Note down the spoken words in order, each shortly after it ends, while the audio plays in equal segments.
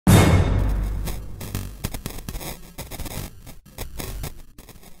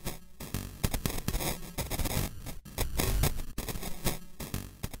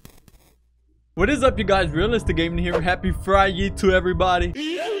What is up, you guys? Realistic Gaming here. Happy Friday to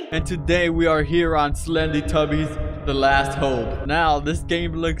everybody. And today we are here on Slendytubbies, The Last Hope. Now, this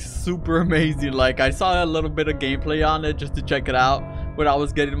game looks super amazing. Like, I saw a little bit of gameplay on it just to check it out, what I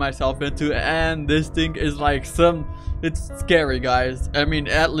was getting myself into. And this thing is like it's scary, guys. I mean,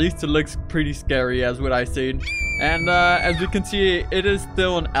 at least it looks pretty scary as what I seen. And as you can see, it is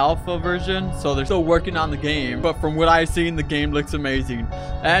still an alpha version, so they're still working on the game. But from what I've seen, the game looks amazing.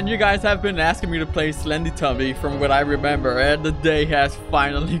 And you guys have been asking me to play Slendytubby from what I remember, and the day has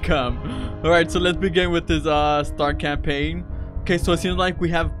finally come. Alright, so let's begin with this start campaign. Okay, so it seems like we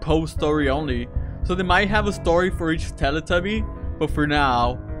have Poe's story only. So they might have a story for each Teletubby, but for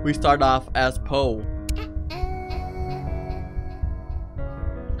now, we start off as Poe.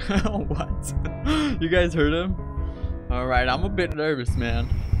 What? You guys heard him? Alright, I'm a bit nervous, man.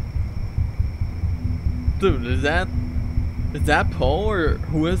 Dude, is that Poe or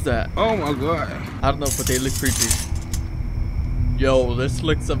who is that? Oh my god. I don't know, but they look creepy. Yo, this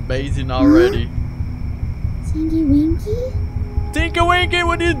looks amazing already. Tinky Winky? Tinky Winky,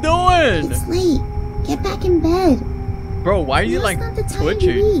 what are you doing? It's late. Get back in bed. Bro, why are you like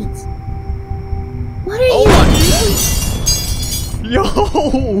twitching? What are you doing? Yo,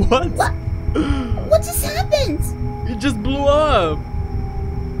 what? What just happened? It just blew up.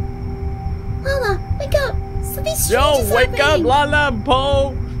 Lala, wake up. Something strange Yo, is wake happening. up, Lala and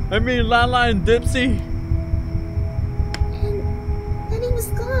Poe. I mean, Lala and Dipsy. And then he was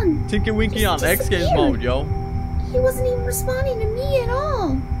gone. Tinky Winky on X Games mode, yo. He wasn't even responding to me at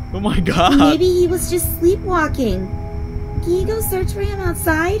all. Oh my god. Maybe he was just sleepwalking. Can you go search for him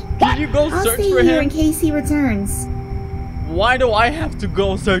outside? Can you go I'll search stay for here him? in case he returns. Why do I have to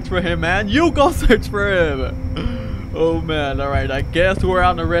go search for him, man? You go search for him. Oh man, alright, I guess we're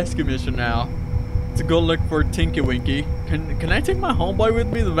on a rescue mission now. To go look for Tinky Winky. Can I take my homeboy with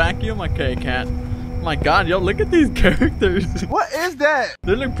me, the vacuum? Okay, I can't. Oh my god, yo, look at these characters. What is that?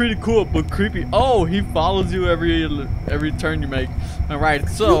 They look pretty cool, but creepy. Oh, he follows you every turn you make. Alright,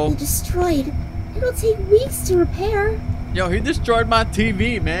 so... Completely destroyed. It'll take weeks to repair. Yo, he destroyed my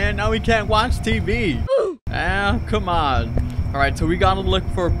TV, man. Now we can't watch TV. Ah, come on. Alright, so we gotta look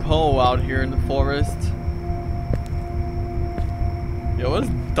for Poe out here in the forest. Yo, it's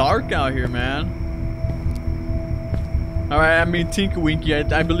dark out here, man. Alright, I mean Tinky Winky.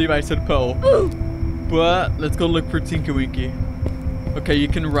 I believe I said Poe. But let's go look for Tinky Winky. Okay, you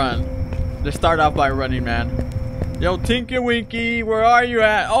can run. Let's start off by running, man. Yo, Tinky Winky, where are you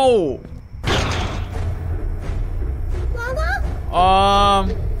at? Oh! Lala?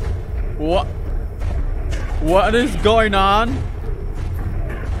 What is going on?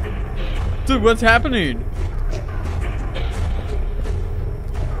 Dude, what's happening?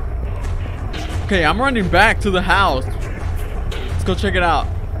 Okay, I'm running back to the house. Let's go check it out.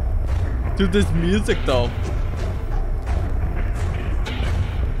 Dude, this music though.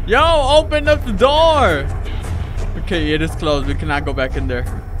 Yo, open up the door. Okay, it is closed. We cannot go back in there.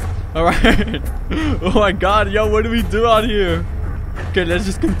 Alright. Oh my god, yo, what do we do out here? Okay, let's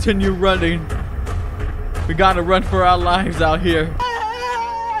just continue running. We gotta run for our lives out here.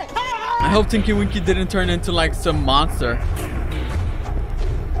 I hope Tinky Winky didn't turn into like some monster.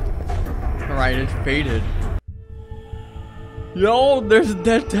 Alright, it faded. Yo, there's a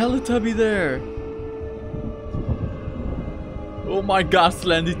dead Teletubby there. Oh my god,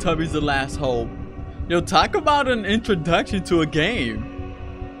 Slendytubbies, The Last Hope. Yo, talk about an introduction to a game.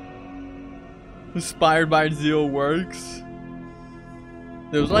 Inspired by Zero Works.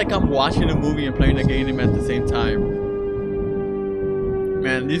 It was like I'm watching a movie and playing a game at the same time.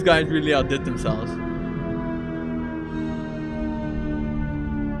 Man, these guys really outdid themselves.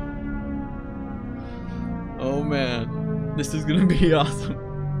 Oh man, this is gonna be awesome.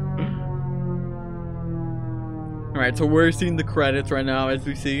 Alright, so we're seeing the credits right now as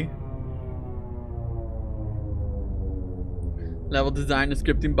we see. Level design and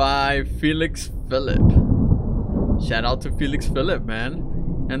scripting by Felix Filip. Shout out to Felix Filip, man.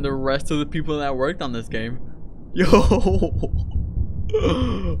 And the rest of the people that worked on this game. Yo!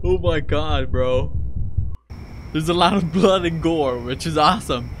 Oh my god, bro. There's a lot of blood and gore, which is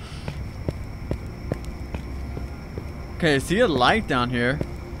awesome. Okay, I see a light down here.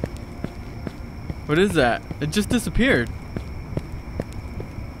 What is that? It just disappeared.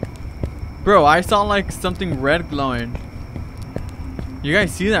 Bro, I saw like something red glowing. You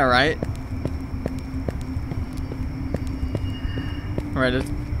guys see that, right? Alright, let's...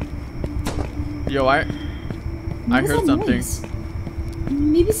 Yo, I heard something. Noise?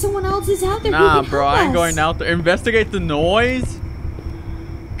 Maybe someone else is out there. Nah, bro, I ain't going out there. Investigate the noise?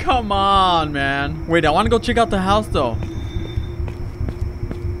 Come on, man. Wait, I want to go check out the house, though.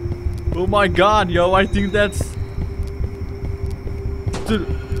 Oh my god, yo, I think that's... Dude.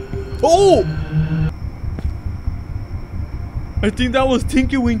 Oh! I think that was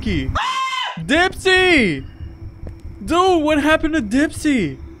Tinky Winky. Dipsy! Dude, what happened to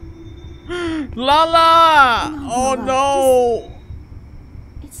Dipsy? Lala! Oh no!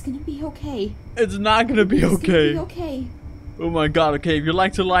 It's gonna be okay. It's not gonna be okay. It's gonna be okay. Oh my god, okay, if you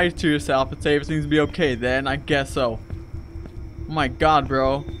like to lie to yourself and say everything's gonna be okay, then I guess so. Oh my god,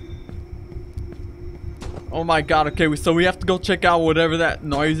 bro. Oh my god, okay, so we have to go check out whatever that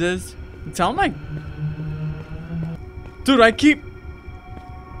noise is. It sounds like... Dude,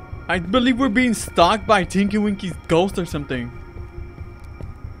 I believe we're being stalked by Tinky Winky's ghost or something.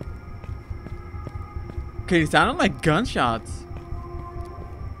 Okay, it sounded like gunshots.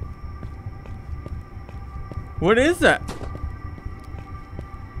 What is that?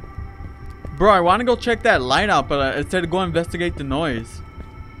 Bro, I want to go check that light out, but instead go investigate the noise.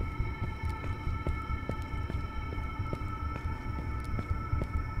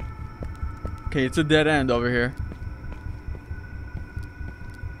 Okay, it's a dead end over here.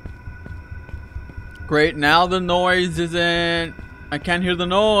 Great, now the noise isn't... I can't hear the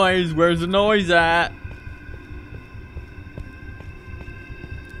noise. Where's the noise at?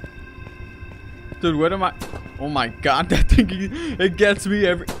 Dude, what am I... Oh my god, that thing, it gets me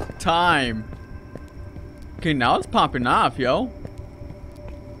every time. Okay, now it's popping off, yo.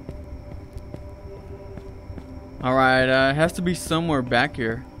 Alright, it has to be somewhere back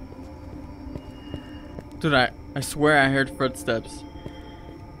here. Dude, I swear I heard footsteps.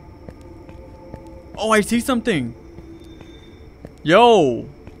 Oh, I see something. Yo.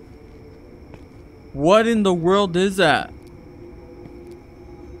 What in the world is that?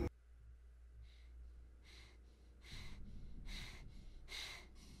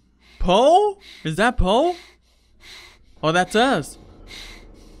 Poe? Is that Poe? Oh, that's us.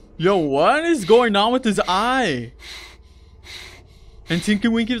 Yo, what is going on with his eye? And Tinky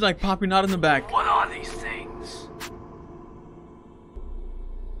Winky's like popping out in the back. What are these things?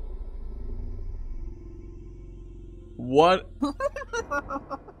 What?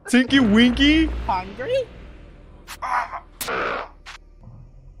 Tinky Winky? Hungry?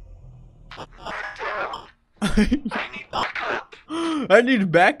 I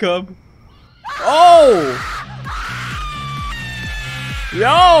need backup. Oh!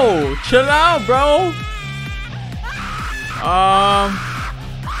 Yo! Chill out, bro!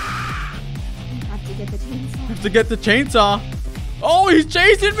 Have to get the chainsaw. Oh, he's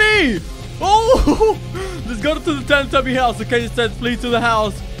chasing me! Oh! Let's go to the Teletubby house. Okay, it says flee to the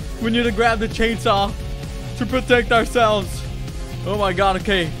house. We need to grab the chainsaw to protect ourselves. Oh my god,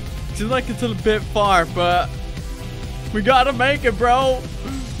 okay. Seems like it's a bit far, but we gotta make it, bro.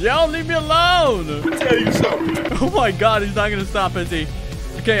 Yo, leave me alone. Let me tell you something. Oh my god, he's not gonna stop, is he?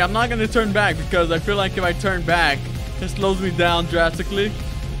 Okay, I'm not gonna turn back because I feel like if I turn back, it slows me down drastically.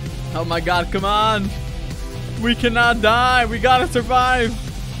 Oh my god, come on. We cannot die. We gotta survive.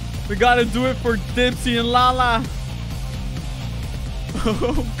 We gotta do it for Dipsy and Lala.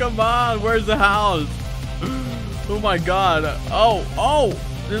 Oh, come on. Where's the house? Oh my god. Oh,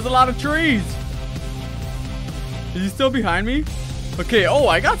 there's a lot of trees. Is he still behind me? Okay, oh,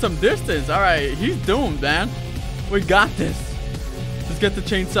 I got some distance. All right, he's doomed, man. We got this. Let's get the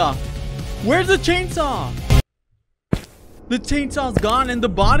chainsaw. Where's the chainsaw? The chainsaw's gone and the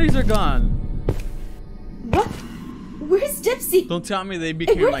bodies are gone. What? Where's Dipsy? Don't tell me they And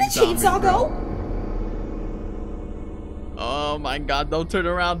became where like did the chainsaw zombies, bro. go? Oh my god, don't turn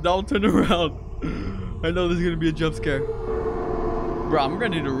around. Don't turn around. I know there's gonna be a jump scare. Bro, I'm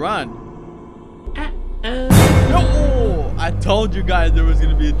ready to run. No! I told you guys there was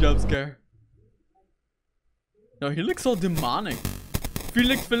gonna be a jump scare. No, he looks so demonic.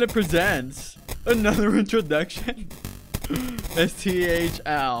 Felix Filip presents another introduction.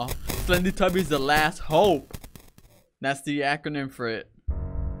 STHL. Slendytubbies, the last hope. That's the acronym for it.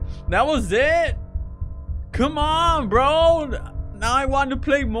 That was it? Come on, bro. Now I want to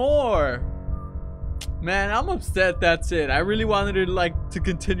play more. Man, I'm upset that's it. I really wanted to to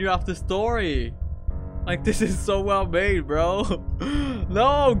continue off the story. Like, this is so well made, bro.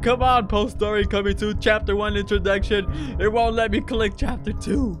 No, come on, post story coming to chapter 1 introduction. It won't let me click chapter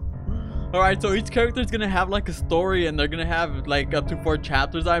 2. Alright, so each character is gonna have like a story, and they're gonna have like up to 4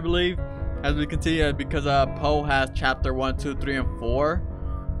 chapters, I believe. As we can see, because Poe has chapter 1, 2, 3, and 4.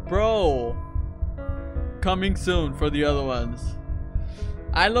 Bro, coming soon for the other ones.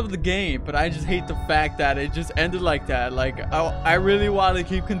 I love the game, but I just hate the fact that it just ended like that. Like, I really want to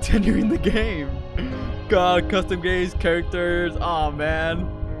keep continuing the game. God, custom games, characters. Oh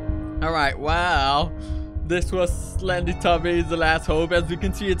man. All right, wow. This was Slendytubbies, The Last Hope. As you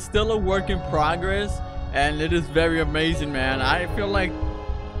can see, it's still a work in progress, and it is very amazing, man. I feel like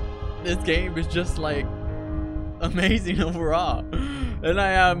this game is just like amazing overall, and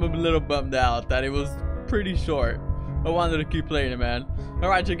I am a little bummed out that it was pretty short. I wanted to keep playing it, man.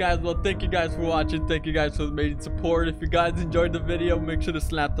 Alright, you guys, well, thank you guys for watching. Thank you guys for the amazing support. If you guys enjoyed the video, make sure to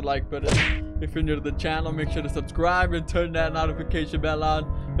slap the like button. If you're new to the channel, make sure to subscribe and turn that notification bell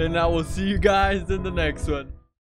on. And I will see you guys in the next one.